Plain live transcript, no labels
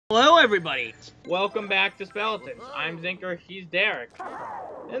Hello everybody! Welcome back to Speletons. I'm Zinker, he's Derek.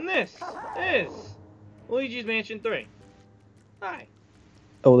 And this is Luigi's Mansion 3. Hi.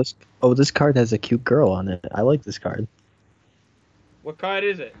 This card has a cute girl on it. I like this card. What card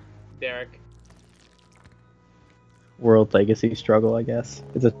is it, Derek? World Legacy Struggle, I guess.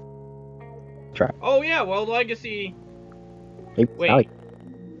 It's a trap. Oh yeah, World Legacy. Maybe Wait.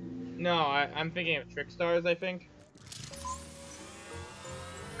 No, I'm thinking of Trick Stars, I think.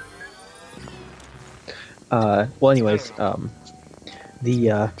 Well, anyways, I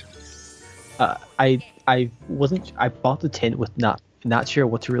bought the tin with not sure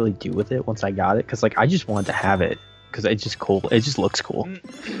what to really do with it once I got it, because like I just wanted to have it because it's just cool. It just looks cool.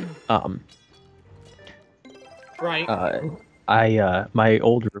 Right. My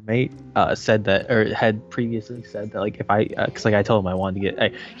old roommate said that, or had previously said that, like if because like I told him I wanted to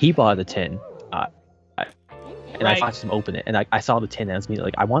get, he bought a tin, and I watched him open it, and I saw the tin, and I was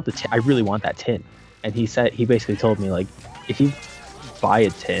like, I want the tin, I really want that tin, and he basically told me, like, if you buy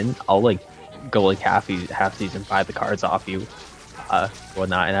a tin, I'll like go like half season, buy the cards off you,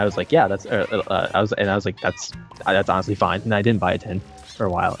 whatnot, and I was like, yeah, that's I was like, that's honestly fine, and I didn't buy a tin for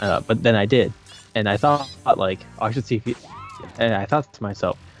a while, but then I did, and I thought like, oh, I should see if he. And I thought to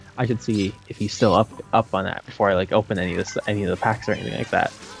myself, I should see if he's still up on that before I like open any of the packs or anything like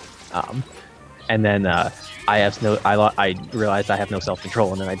that. And then I realized I have no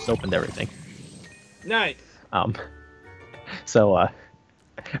self-control, and then I just opened everything. Nice. So I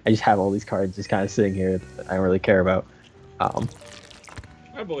just have all these cards just kind of sitting here that I don't really care about.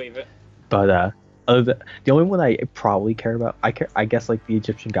 I believe it. But the only one I probably care about, I guess like the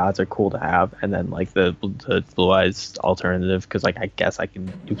Egyptian gods are cool to have, and then like the Blue Eyes alternative, because like I guess I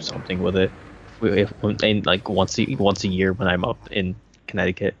can do something with it in like once a year when I'm up in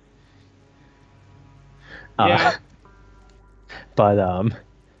Connecticut. Yeah. But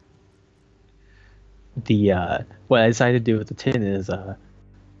what I decided to do with the tin is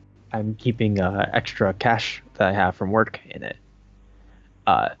I'm keeping extra cash that I have from work in it.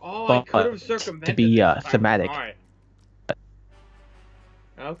 I could have circumvented to be this thematic. Right.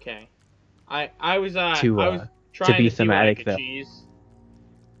 Okay. I was trying to be see thematic what I could though. Cheese.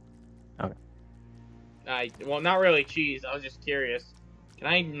 Okay. Well, not really cheese. I was just curious. Can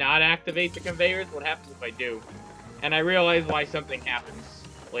I not activate the conveyors? What happens if I do? And I realize why something happens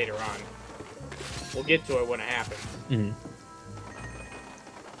later on. We'll get to it when it happens. Mm-hmm.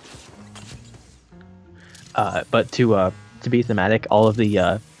 But to be thematic, all of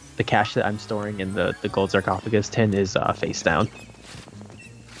the cash that I'm storing in the gold sarcophagus tin is face down.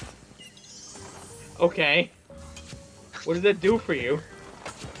 Okay. What does that do for you?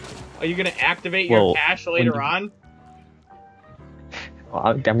 Are you gonna activate your cash later on? Well,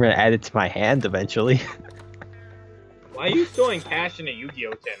 I'm gonna add it to my hand eventually. Why are you storing cash in a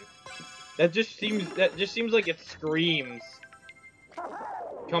Yu-Gi-Oh tin? That just seems like it screams.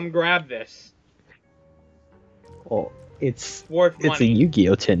 Come grab this. Well, it's worth money. It's a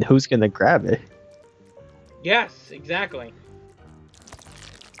Yu-Gi-Oh tin. Who's gonna grab it? Yes, exactly.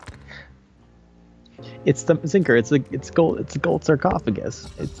 It's the Zinker. It's gold. It's a gold sarcophagus.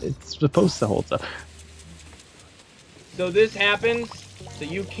 It's supposed to hold stuff. So this happens, so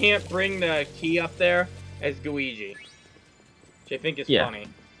you can't bring the key up there as Luigi, which I think is funny.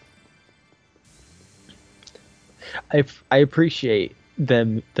 I appreciate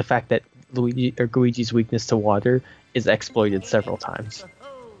the fact that Luigi's weakness to water is exploited several times.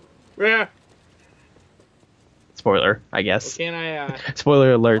 Yeah. Spoiler, I guess. Well, can I?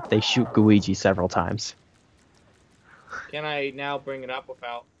 Spoiler alert: they shoot Luigi several times. Can I now bring it up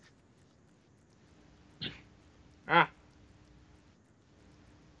without? Ah.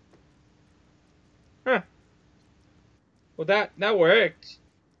 Huh. Well, that worked.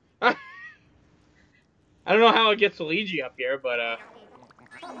 I don't know how it gets Luigi up here, but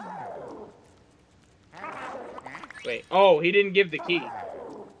wait. Oh, he didn't give the key.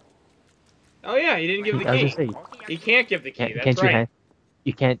 Oh yeah, he didn't give the key. He can't give the key. That's right.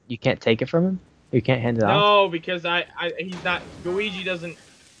 You can't take it from him. You can't hand it off. No, because he's not. Luigi doesn't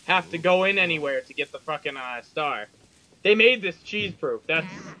have to go in anywhere to get the fucking star. They made this cheese proof.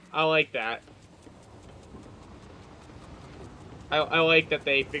 I like that. I like that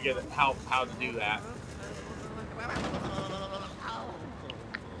they figured out how to do that.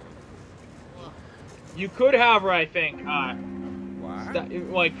 You could, however, I think,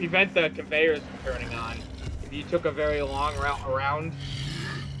 like prevent the conveyors from turning on if you took a very long route around.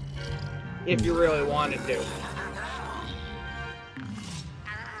 If you really wanted to.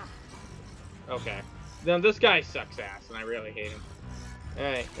 Okay. Now this guy sucks ass, and I really hate him.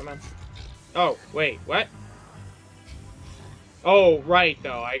 Alright, come on. Oh, wait, what? Oh, right,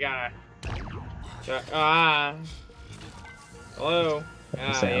 though. I gotta... Hello?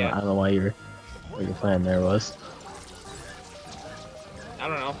 I don't know what your plan there was. I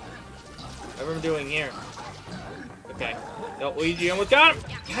don't know. Whatever I'm doing here. Okay. No, Luigi almost got him!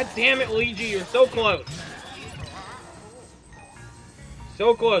 God damn it, Luigi, you're so close.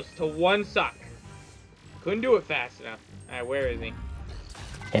 So close to one suck. Couldn't do it fast enough. Alright, where is he?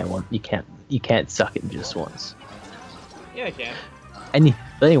 You can't suck it just once. Yeah, I can.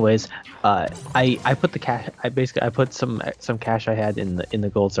 But anyways, I put the cash. I put some cash I had in the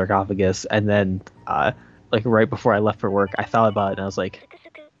gold sarcophagus, and then like right before I left for work, I thought about it and I was like,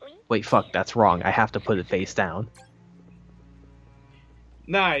 wait, fuck, that's wrong. I have to put it face down.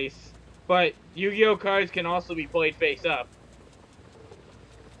 Nice. But Yu-Gi-Oh cards can also be played face up.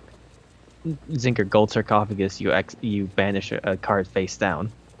 Zinker gold sarcophagus, you banish a card face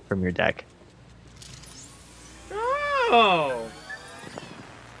down from your deck. Oh.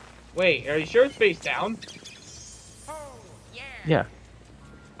 Wait, are you sure it's face down? Yeah.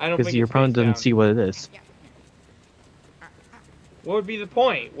 I don't think because your opponent doesn't see what it is. What would be the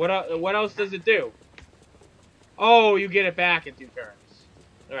point? What else does it do? Oh, you get it back in 2 turns.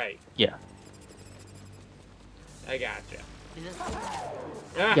 Right. Yeah. I gotcha.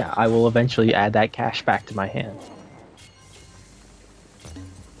 Yeah, I will eventually add that cash back to my hand.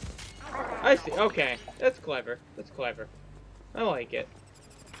 I see. Okay, that's clever. That's clever. I like it.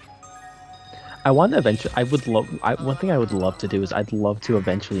 I want to eventually. One thing I would love to do is I'd love to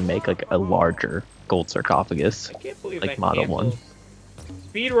eventually make like a larger gold sarcophagus, I can't believe like that Model cancels. 1.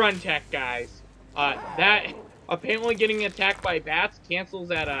 Speedrun tech, guys. That apparently getting attacked by bats cancels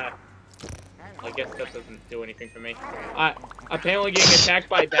at I guess that doesn't do anything for me. Apparently getting attacked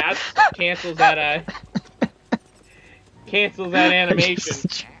by bats cancels that animation.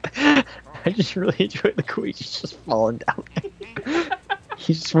 I just really enjoy the Luigi just falling down.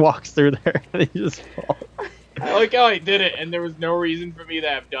 He just walks through there and he just falls. I like how I did it and there was no reason for me to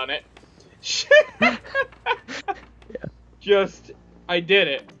have done it. Yeah. Just, I did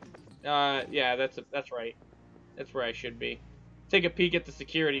it. Yeah, that's right. That's where I should be. Take a peek at the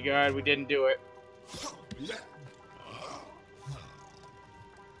security guard. We didn't do it.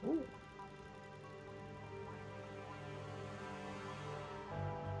 Ooh.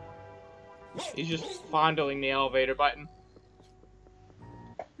 He's just fondling the elevator button.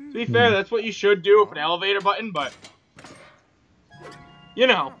 To be fair, that's what you should do with an elevator button, but... You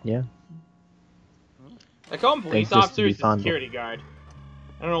know. Yeah. I call him police officer, he's a security guard.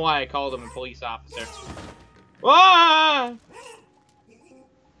 I don't know why I called him a police officer. Ah!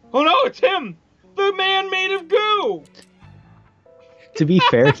 Oh no, it's him! The man made of goo! To be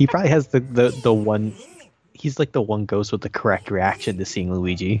fair, he probably has the one... He's like the one ghost with the correct reaction to seeing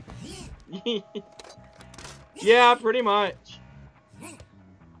Luigi. Yeah, pretty much.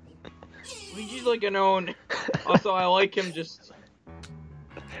 Luigi's like an own. Also, I like him just...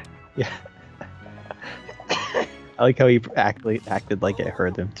 Yeah. I like how he acted like it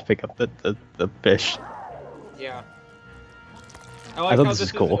hurt him to pick up the fish. Yeah. I like thought how this this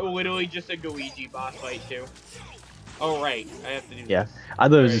is cool. is literally just a Luigi boss fight too. Oh right, I have to do Yeah, this. I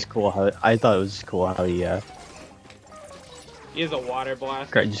thought it was just cool how he He has a water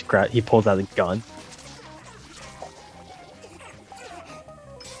blast. he pulls out a gun.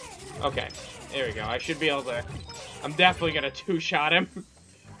 Okay, there we go. I should be able to... I'm definitely gonna two-shot him.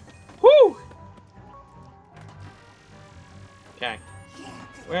 Woo! Okay.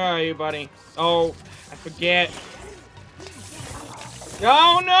 Where are you, buddy? Oh, I forget.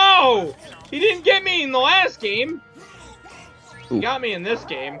 Oh no! He didn't get me in the last game. He got me in this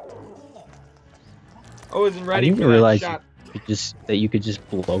game. I wasn't ready for that realize shot. that you could just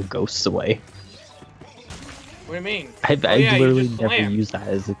blow ghosts away. What do you mean? I Yeah, literally you just never slammed. used that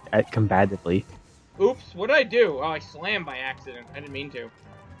as combatively. Oops, what did I do? Oh, I slammed by accident. I didn't mean to.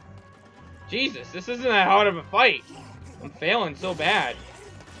 Jesus, this isn't that hard of a fight. I'm failing so bad.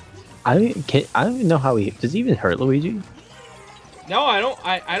 I don't even know how does he even hurt Luigi? No, I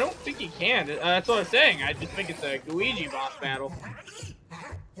don't think he can. That's what I'm saying. I just think it's a Luigi boss battle.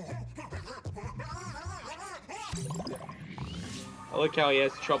 I like how he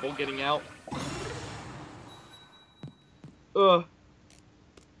has trouble getting out. Ugh.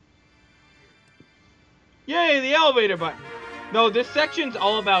 Yay, the elevator button. No, this section's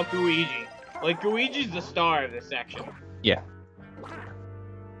all about Luigi. Like, Luigi's the star of this section. Yeah.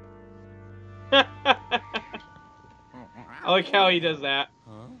 I like how he does that.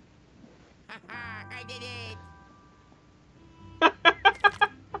 I did it!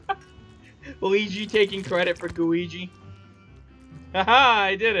 Luigi taking credit for Luigi. Haha,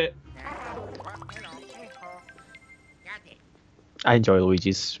 I did it. Got it. I enjoy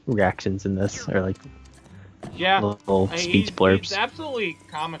Luigi's reactions in this, or like Yeah, little speech blurbs. He's absolutely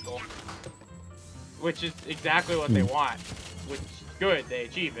comical, which is exactly what they want. Which is good. They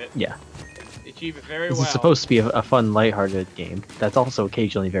achieve it. Yeah. They achieve it very This well. is supposed to be a fun, lighthearted game that's also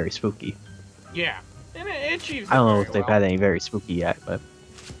occasionally very spooky. Yeah, and it achieves it I don't know very if they've well. had any very spooky yet, but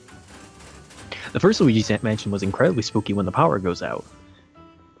the first Luigi's Mansion was incredibly spooky when the power goes out.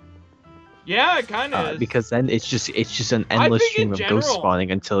 Yeah, it kind of is. Because then it's just an endless stream of ghosts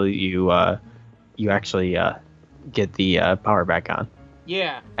spawning until you actually get the power back on.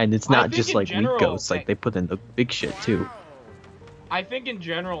 Yeah. And it's not just like weak ghosts, like they put in the big shit too. I think in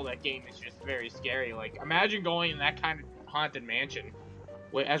general that game is just very scary. Like, imagine going in that kind of haunted mansion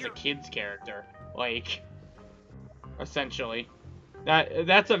as a kid's character. Like, essentially.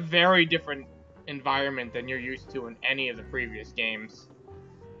 That's a very different environment than you're used to in any of the previous games.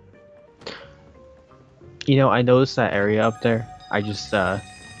 You know, I noticed that area up there. I just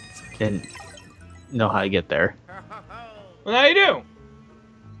didn't know how to get there. Well, now you do.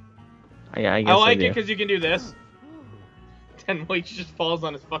 I guess I like it because you can do this. Then Luigi just falls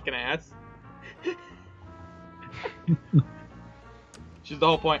on his fucking ass. Which is the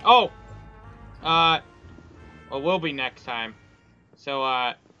whole point. Oh! Well, we'll be next time. So,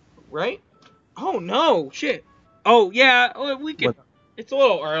 right? Oh, no! Shit! Oh, yeah, we could... It's a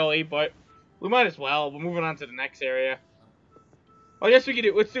little early, but we might as well. We're moving on to the next area. I guess we could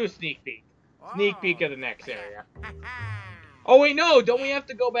do... Let's do a sneak peek. Sneak peek of the next area. Oh, wait, no! Don't we have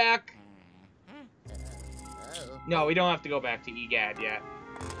to go back? No, we don't have to go back to EGAD yet.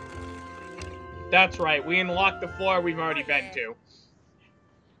 That's right. We unlocked the floor we've already been to.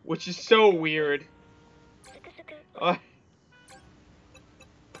 Which is so weird. I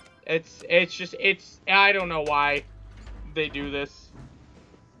don't know why they do this.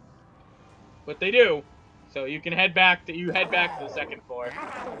 But they do. So you can head back to the second floor.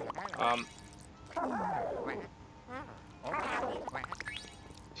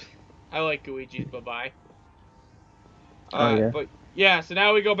 I like Luigi's bye-bye. Yeah. But yeah, so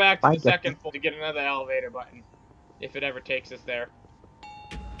now we go back to the second floor to get another elevator button. If it ever takes us there.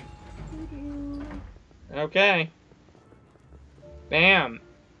 Okay. Bam.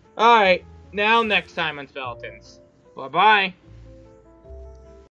 Alright, now next time on Speletons. Bye-bye.